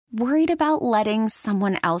Worried about letting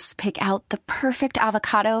someone else pick out the perfect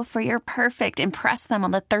avocado for your perfect impress them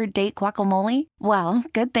on the third date guacamole? Well,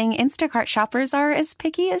 good thing Instacart shoppers are as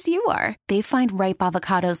picky as you are. They find ripe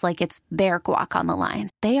avocados like it's their guac on the line.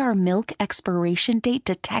 They are milk expiration date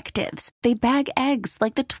detectives. They bag eggs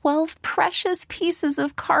like the 12 precious pieces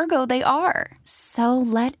of cargo they are. So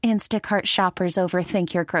let Instacart shoppers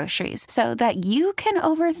overthink your groceries so that you can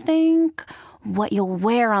overthink what you'll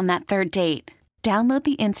wear on that third date. Download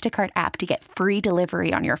the Instacart app to get free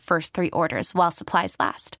delivery on your first 3 orders while supplies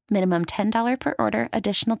last. Minimum $10 per order.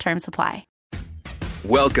 Additional terms apply.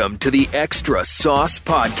 Welcome to the Extra Sauce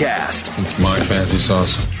Podcast. It's my fancy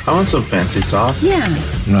sauce. I want some fancy sauce. Yeah.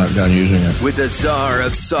 I'm not done using it. With the czar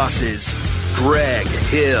of sauces, Greg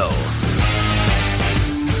Hill.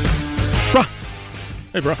 Bruh.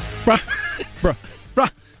 Hey, bruh.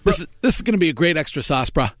 Bruh. This is going to be a great extra sauce,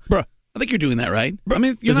 bruh. I think you're doing that right. I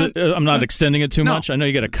mean, I'm not extending it too much. I know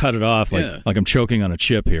you got to cut it off like I'm choking on a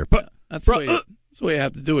chip here. But that's the way you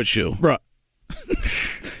have to do it, Shu. Bruh.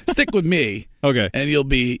 Stick with me, okay, and you'll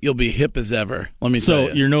be hip as ever. Let me tell you.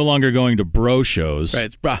 So you're no longer going to bro shows, right?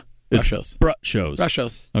 It's bruh shows. Bruh shows. Bruh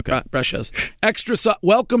shows. Okay. Bruh shows. Extra sauce.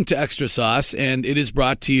 Welcome to Extra Sauce, and it is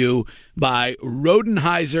brought to you by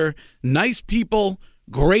Rodenheiser. Nice people,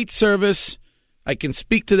 great service. I can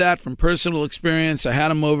speak to that from personal experience. I had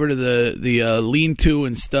them over to the lean-to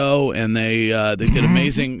in Stowe, and they did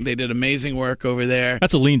amazing. They did amazing work over there.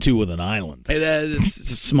 That's a lean-to with an island. It's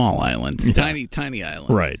a small island, yeah. tiny island,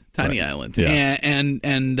 right? Island. Yeah. And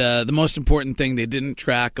the most important thing, they didn't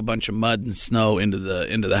track a bunch of mud and snow into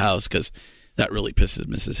the house because that really pisses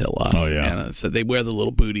Mrs. Hill off. Oh yeah. And so they wear the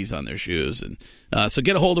little booties on their shoes, and so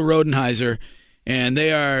get a hold of Rodenheiser, and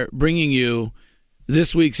they are bringing you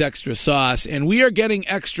this week's Extra Sauce, and we are getting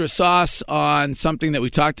extra sauce on something that we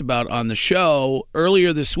talked about on the show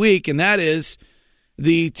earlier this week, and that is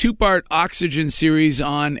the 2-part Oxygen series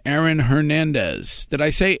on Aaron Hernandez. Did I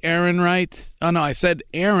say Aaron right? Oh, no, I said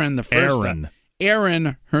Aaron the first time.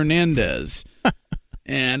 Aaron Hernandez.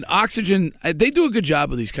 And Oxygen, they do a good job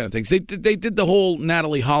with these kind of things. They did the whole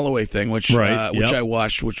Natalie Holloway thing, which I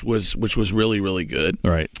watched, which was really, really good.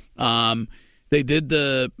 Right. They did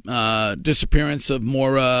the disappearance of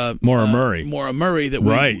Maura Murray. Maura Murray.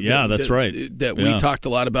 That we talked a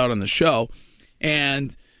lot about on the show.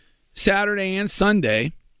 And Saturday and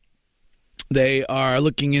Sunday, they are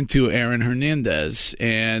looking into Aaron Hernandez.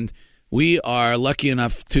 And we are lucky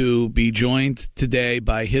enough to be joined today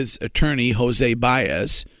by his attorney, Jose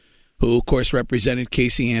Baez, who, of course, represented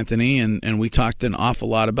Casey Anthony. And we talked an awful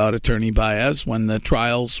lot about Attorney Baez when the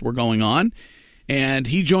trials were going on. And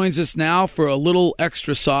he joins us now for a little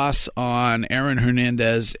extra sauce on Aaron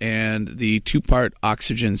Hernandez and the 2-part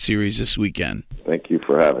Oxygen series this weekend. Thank you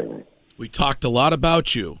for having me. We talked a lot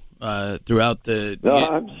about you throughout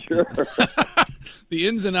I'm sure. the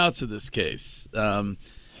ins and outs of this case.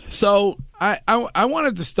 So I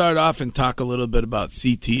wanted to start off and talk a little bit about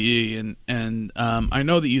CTE, and I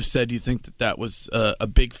know that you said you think that was a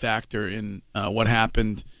big factor in what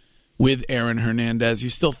happened with Aaron Hernandez. You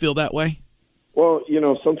still feel that way? Well,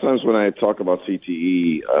 sometimes when I talk about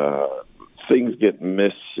CTE, things get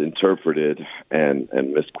misinterpreted and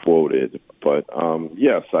misquoted. But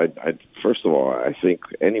yes, I first of all, I think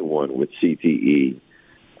anyone with CTE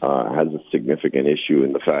has a significant issue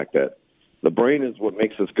in the fact that the brain is what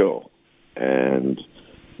makes us go. And,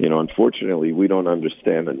 unfortunately, we don't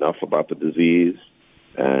understand enough about the disease,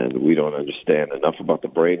 and we don't understand enough about the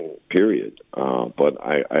brain, period. But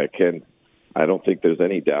I don't think there's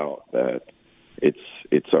any doubt that it's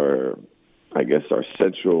our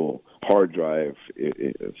central hard drive,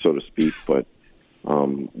 so to speak. But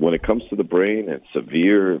when it comes to the brain and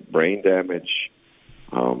severe brain damage,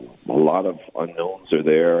 a lot of unknowns are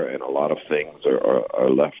there, and a lot of things are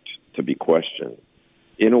left to be questioned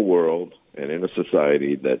in a world and in a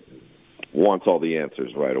society that wants all the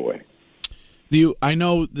answers right away. I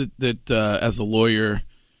know that as a lawyer,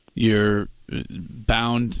 you're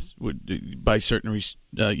bound by certain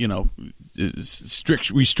strict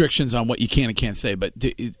restrictions on what you can and can't say. But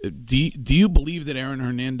do you believe that Aaron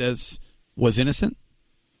Hernandez was innocent?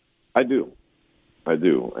 I do,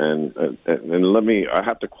 and I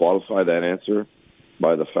have to qualify that answer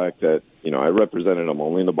by the fact that I represented him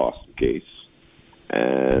only in the Boston case,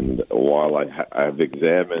 and while I've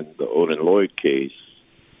examined the Odin Lloyd case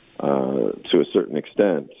to a certain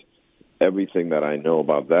extent, everything that I know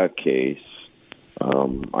about that case,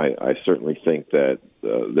 I certainly think that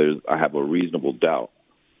I have a reasonable doubt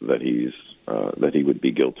that he would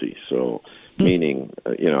be guilty. So, meaning,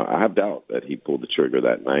 I have doubt that he pulled the trigger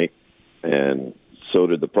that night, and so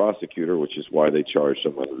did the prosecutor, which is why they charged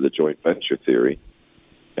him under the joint venture theory.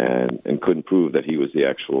 And and couldn't prove that he was the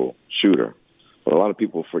actual shooter. But a lot of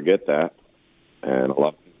people forget that, and a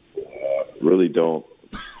lot of people really don't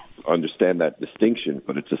understand that distinction,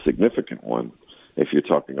 but it's a significant one if you're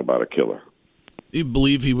talking about a killer. Do you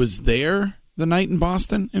believe he was there the night in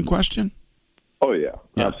Boston in question? Oh, yeah.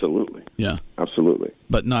 Absolutely. Yeah. Absolutely.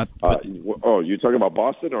 But not... you're talking about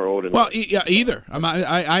Boston or Odin? Well, yeah, either.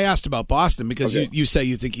 I asked about Boston because Okay. you say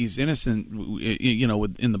you think he's innocent,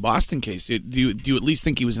 in the Boston case. Do you at least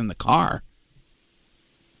think he was in the car?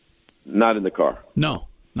 Not in the car. No,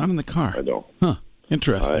 not in the car. I don't. Huh.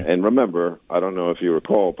 Interesting. And remember, I don't know if you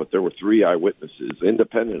recall, but there were 3 eyewitnesses,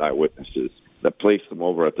 independent eyewitnesses, that placed them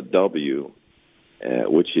over at the W,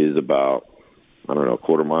 which is about, a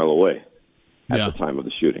quarter mile away at the time of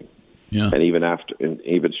the shooting. Yeah. And even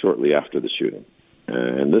shortly after the shooting.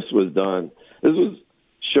 And this was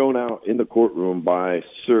shown out in the courtroom by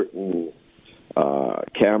certain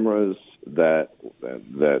cameras that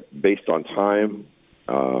based on time,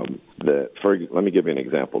 let me give you an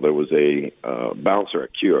example. There was a bouncer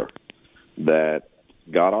at Cure that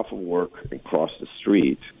got off of work and crossed the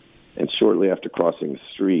street, and shortly after crossing the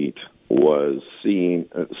street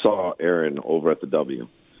saw Aaron over at the W.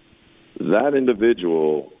 That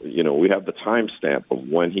individual, we have the timestamp of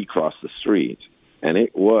when he crossed the street, and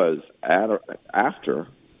it was after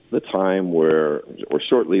the time or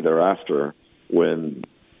shortly thereafter, when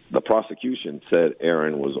the prosecution said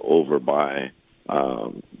Aaron was over by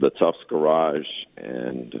the Tufts garage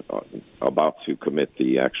and about to commit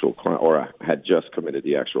the actual crime, or had just committed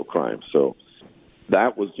the actual crime. So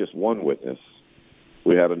that was just one witness.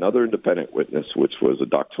 We had another independent witness, which was a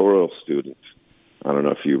doctoral student. I don't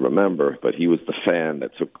know if you remember, but he was the fan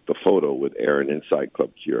that took the photo with Aaron inside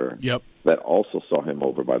Club Cure. Yep. That also saw him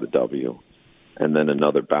over by the W. And then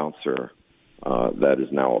another bouncer that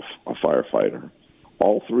is now a firefighter.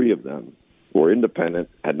 All 3 of them were independent,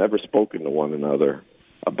 had never spoken to one another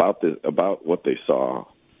about what they saw,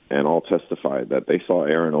 and all testified that they saw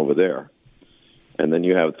Aaron over there. And then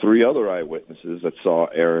you have 3 other eyewitnesses that saw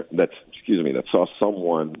that saw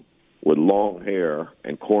someone with long hair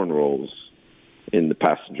and cornrows in the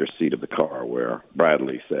passenger seat of the car where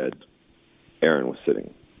Bradley said Aaron was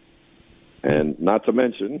sitting. And not to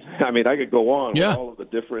mention, I could go on with all of the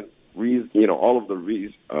different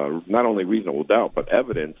not only reasonable doubt, but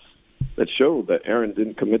evidence that showed that Aaron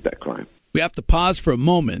didn't commit that crime. We have to pause for a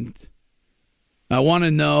moment. I want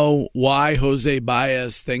to know why Jose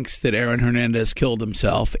Baez thinks that Aaron Hernandez killed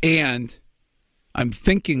himself, and I'm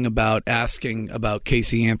thinking about asking about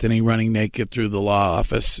Casey Anthony running naked through the law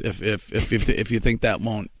office. If you think that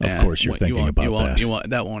won't, of course you're thinking about that.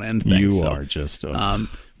 That won't end things. You are just.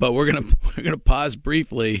 But we're gonna pause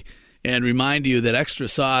briefly and remind you that Extra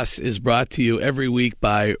Sauce is brought to you every week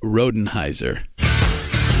by Rodenheiser.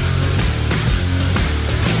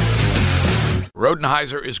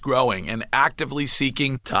 Rodenheiser is growing and actively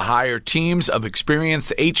seeking to hire teams of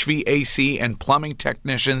experienced HVAC and plumbing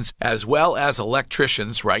technicians as well as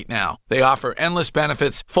electricians right now. They offer endless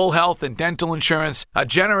benefits, full health and dental insurance, a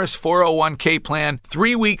generous 401k plan,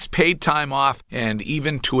 3 weeks paid time off, and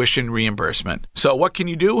even tuition reimbursement. So what can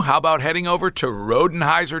you do? How about heading over to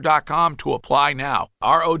Rodenheiser.com to apply now?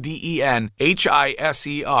 RODENHISER.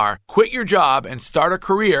 Quit your job and start a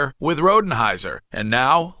career with Rodenheiser. And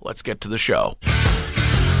now, let's get to the show.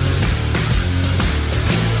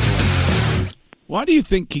 Why do you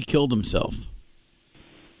think he killed himself?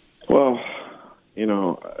 Well,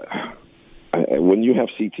 when you have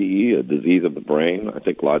CTE, a disease of the brain, I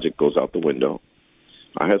think logic goes out the window.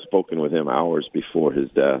 I had spoken with him hours before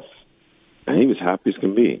his death, and he was happy as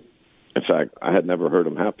can be. In fact, I had never heard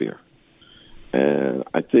him happier. And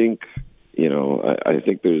I think, I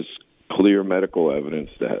think there's clear medical evidence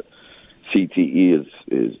that CTE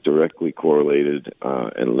is directly correlated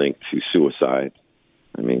and linked to suicide.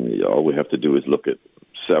 All we have to do is look at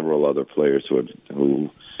several other players who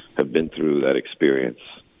have been through that experience.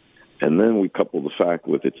 And then we couple the fact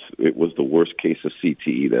with it was the worst case of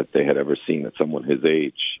CTE that they had ever seen at someone his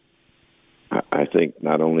age. I think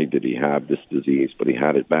not only did he have this disease, but he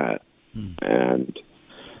had it bad. And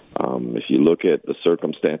if you look at the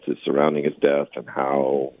circumstances surrounding his death and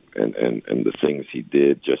how and the things he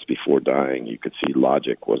did just before dying, you could see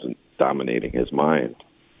logic wasn't dominating his mind.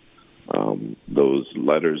 Those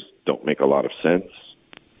letters don't make a lot of sense.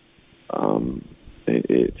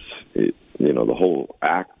 The whole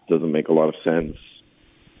act doesn't make a lot of sense,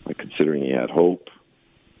 considering he had hope.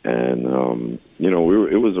 And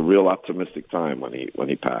it was a real optimistic time when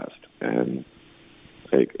he passed, and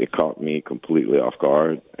it caught me completely off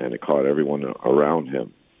guard, and it caught everyone around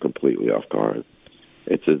him completely off guard.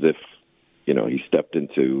 It's as if he stepped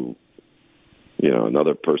into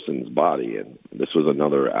another person's body, and this was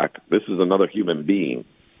another act. This is another human being.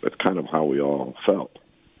 That's kind of how we all felt.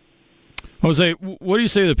 Jose, what do you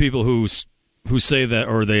say to the people who say that,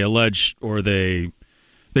 or they allege, or they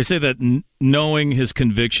say that knowing his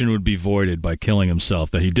conviction would be voided by killing himself,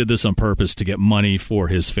 that he did this on purpose to get money for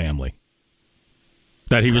his family?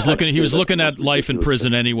 That he was looking at life in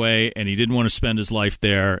prison anyway, and he didn't want to spend his life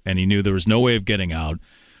there, and he knew there was no way of getting out.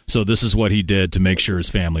 So this is what he did to make sure his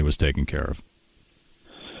family was taken care of.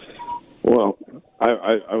 Well,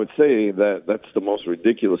 I would say that that's the most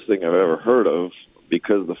ridiculous thing I've ever heard of,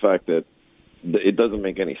 because of the fact that it doesn't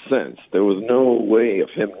make any sense. There was no way of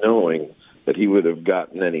him knowing that he would have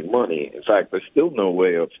gotten any money. In fact, there's still no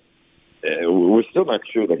way of. We're still not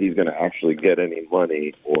sure that he's going to actually get any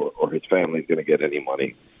money, or his family's going to get any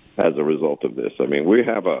money as a result of this. I mean, we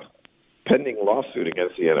have a pending lawsuit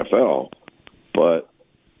against the NFL, but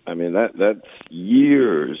I mean that's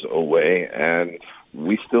years away, and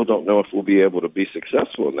we still don't know if we'll be able to be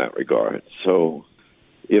successful in that regard. So,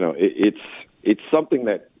 it's something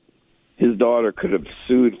that his daughter could have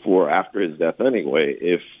sued for after his death anyway,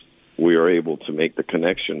 if we are able to make the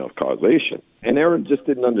connection of causation. And Aaron just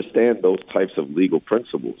didn't understand those types of legal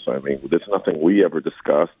principles. I mean, there's nothing we ever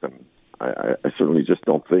discussed, and I certainly just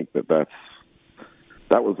don't think that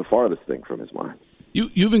was the farthest thing from his mind.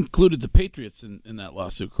 You've included the Patriots in that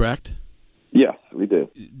lawsuit, correct? Yes, we did.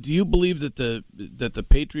 Do you believe that the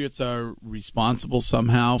Patriots are responsible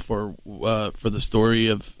somehow for the story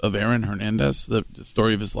of Aaron Hernandez, the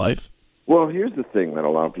story of his life? Well, here's the thing that a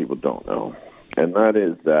lot of people don't know, and that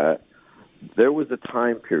is that there was a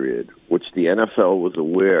time period which the NFL was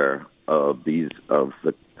aware of the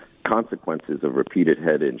consequences of repeated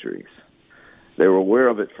head injuries. They were aware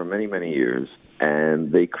of it for many, many years,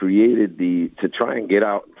 and they created to try and get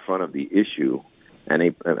out in front of the issue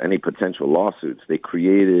and any potential lawsuits. They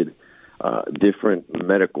created different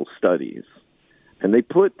medical studies, and they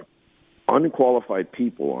put unqualified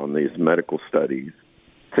people on these medical studies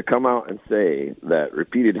to come out and say that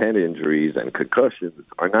repeated head injuries and concussions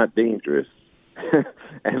are not dangerous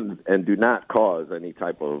and do not cause any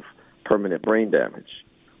type of permanent brain damage,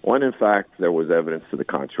 when in fact there was evidence to the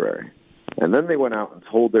contrary. And then they went out and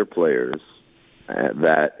told their players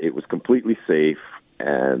that it was completely safe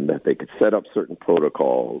and that they could set up certain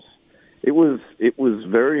protocols. It was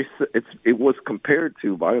compared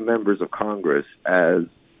to by members of Congress as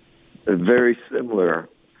very similar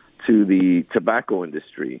to the tobacco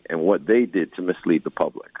industry and what they did to mislead the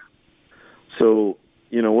public. So,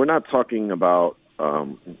 we're not talking about,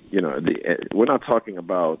 we're not talking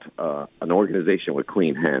about an organization with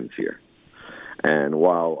clean hands here. And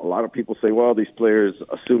while a lot of people say, well, these players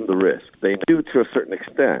assume the risk, they do to a certain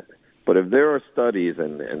extent. But if there are studies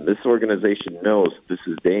and this organization knows this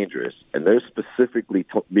is dangerous and they're specifically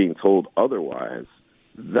being told otherwise,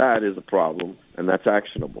 that is a problem, and that's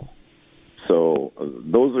actionable. So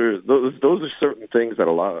those are certain things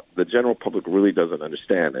that the general public really doesn't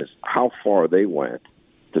understand, is how far they went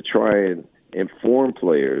to try and inform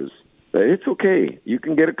players that it's okay. You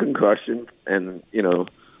can get a concussion and,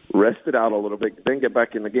 rest it out a little bit, then get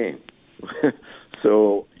back in the game.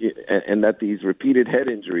 So, and that these repeated head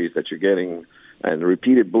injuries that you're getting and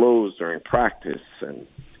repeated blows during practice and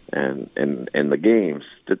the games,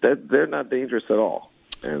 that they're not dangerous at all.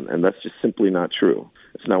 And that's just simply not true.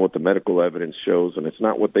 It's not what the medical evidence shows, and it's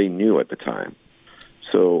not what they knew at the time.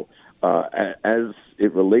 So as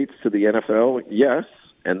it relates to the NFL, yes,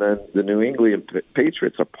 and then the New England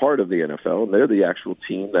Patriots are part of the NFL, and they're the actual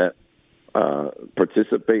team that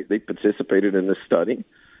participated in this study,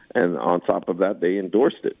 and on top of that, they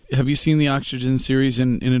endorsed it. Have you seen the Oxygen series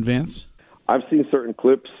in advance? I've seen certain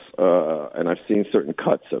clips, and I've seen certain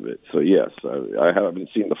cuts of it. So, yes, I haven't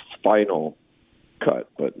seen the final cut,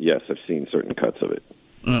 but, yes, I've seen certain cuts of it.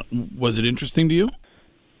 Was it interesting to you?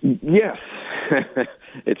 Yes.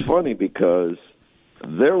 It's funny because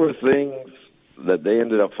there were things that they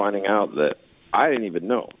ended up finding out that I didn't even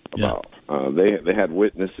know about. They had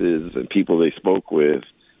witnesses and people they spoke with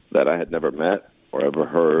that I had never met or ever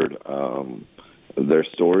heard their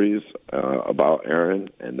stories about Aaron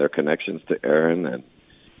and their connections to Aaron, and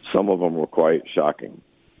some of them were quite shocking.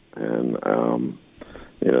 And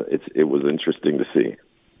it was interesting to see.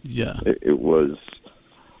 Yeah, it was.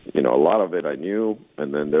 A lot of it I knew,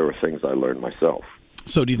 and then there were things I learned myself.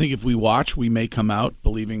 So do you think if we watch, we may come out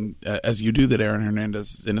believing, as you do, that Aaron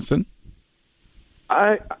Hernandez is innocent?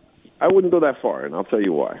 I wouldn't go that far, and I'll tell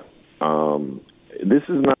you why. This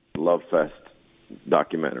is not a Love Fest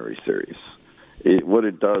documentary series. What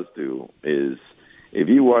it does do is if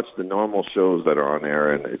you watch the normal shows that are on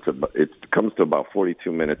air, and it comes to about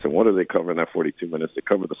 42 minutes, and what do they cover in that 42 minutes? They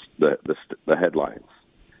cover the headlines,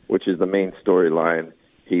 which is the main storyline.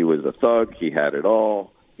 He was a thug. He had it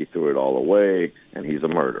all. He threw it all away, and he's a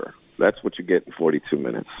murderer. That's what you get in 42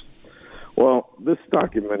 minutes. Well, this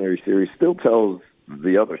documentary series still tells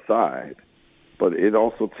the other side, but it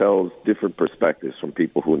also tells different perspectives from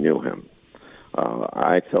people who knew him.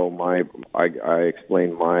 I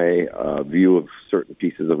explain my view of certain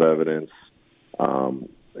pieces of evidence.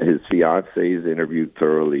 His fiancée is interviewed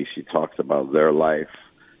thoroughly. She talks about their life.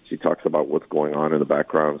 She talks about what's going on in the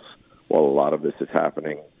backgrounds while a lot of this is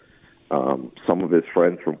happening. Some of his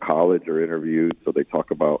friends from college are interviewed, so they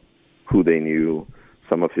talk about who they knew.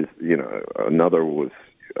 Some of his, another was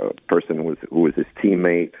a person who was his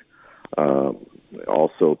teammate.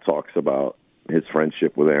 Also talks about his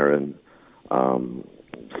friendship with Aaron.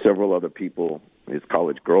 Several other people. His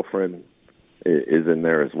college girlfriend is in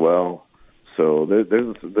there as well. So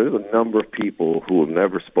there's a number of people who have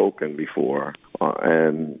never spoken before,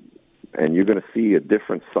 and you're going to see a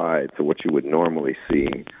different side to what you would normally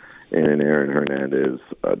see in an Aaron Hernandez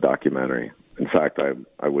documentary. In fact,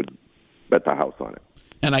 I would bet the house on it.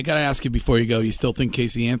 And I got to ask you before you go, you still think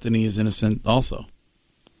Casey Anthony is innocent also?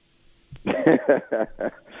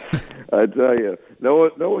 I tell you,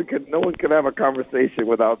 no one can have a conversation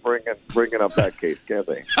without bringing up that case, can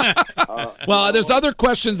they? Well, there's other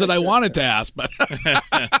questions that I wanted to ask, but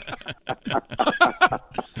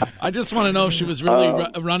I just want to know if she was really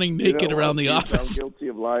running naked around the office. I'm guilty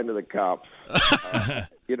of lying to the cops. I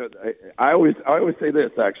always say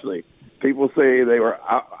this, actually. People say they were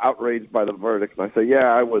outraged by the verdict, and I say, yeah,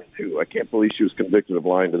 I was too. I can't believe she was convicted of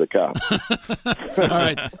lying to the cops. All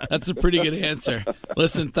right, that's a pretty good answer.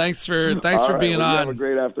 Listen, thanks for being on. Have a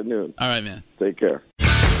great afternoon. All right, man. Take care.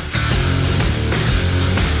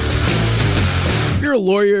 If you're a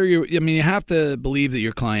lawyer, you have to believe that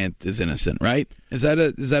your client is innocent, right? Is that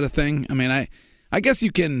a thing? I mean, I guess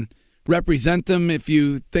you can represent them if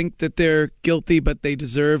you think that they're guilty, but they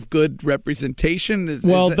deserve good representation?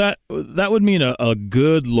 That would mean a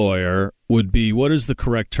good lawyer would be, what is the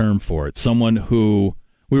correct term for it? Someone who,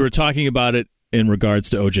 we were talking about it in regards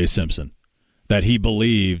to O.J. Simpson, that he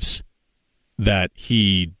believes that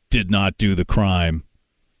he did not do the crime.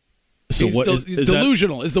 So He's what is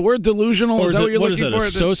delusional? That, is the word delusional? Is that what you're looking for? A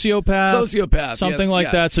sociopath? Sociopath. Something like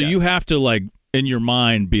that. So you have to, like, in your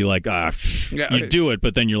mind, be like, you do it,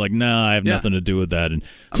 but then you're like, nah, I have nothing to do with that. And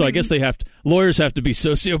so I guess lawyers have to be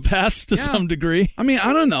sociopaths to some degree. I mean,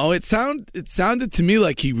 I don't know. It sounded to me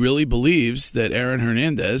like he really believes that Aaron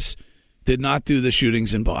Hernandez did not do the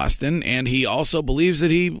shootings in Boston, and he also believes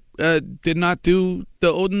that he did not do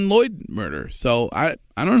the Odin Lloyd murder. So I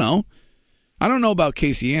don't know. I don't know about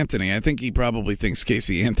Casey Anthony. I think he probably thinks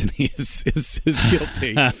Casey Anthony is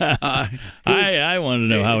guilty. I want to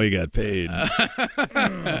know how he got paid.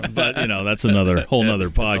 But, that's another whole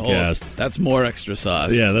nother podcast. That's more extra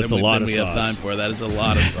sauce. Yeah, that's a lot of sauce. We have time for. That is a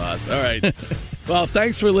lot of sauce. All right. Well,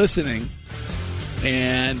 thanks for listening.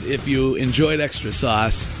 And if you enjoyed Extra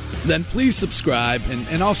Sauce, then please subscribe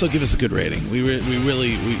and also give us a good rating. We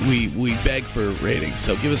beg for ratings,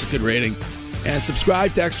 so give us a good rating. And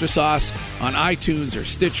subscribe to Extra Sauce on iTunes or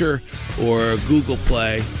Stitcher or Google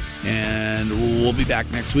Play. And we'll be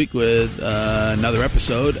back next week with another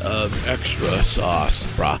episode of Extra Sauce.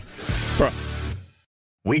 Bruh.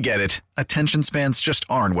 We get it. Attention spans just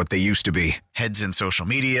aren't what they used to be. Heads in social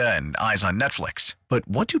media and eyes on Netflix. But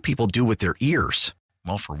what do people do with their ears?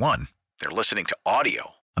 Well, for one, they're listening to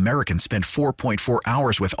audio. Americans spend 4.4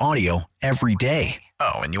 hours with audio every day.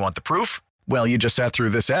 Oh, and you want the proof? Well, you just sat through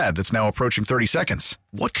this ad that's now approaching 30 seconds.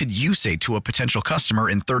 What could you say to a potential customer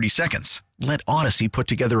in 30 seconds? Let Odyssey put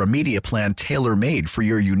together a media plan tailor-made for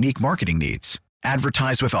your unique marketing needs.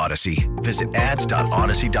 Advertise with Odyssey. Visit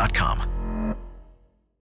ads.odyssey.com.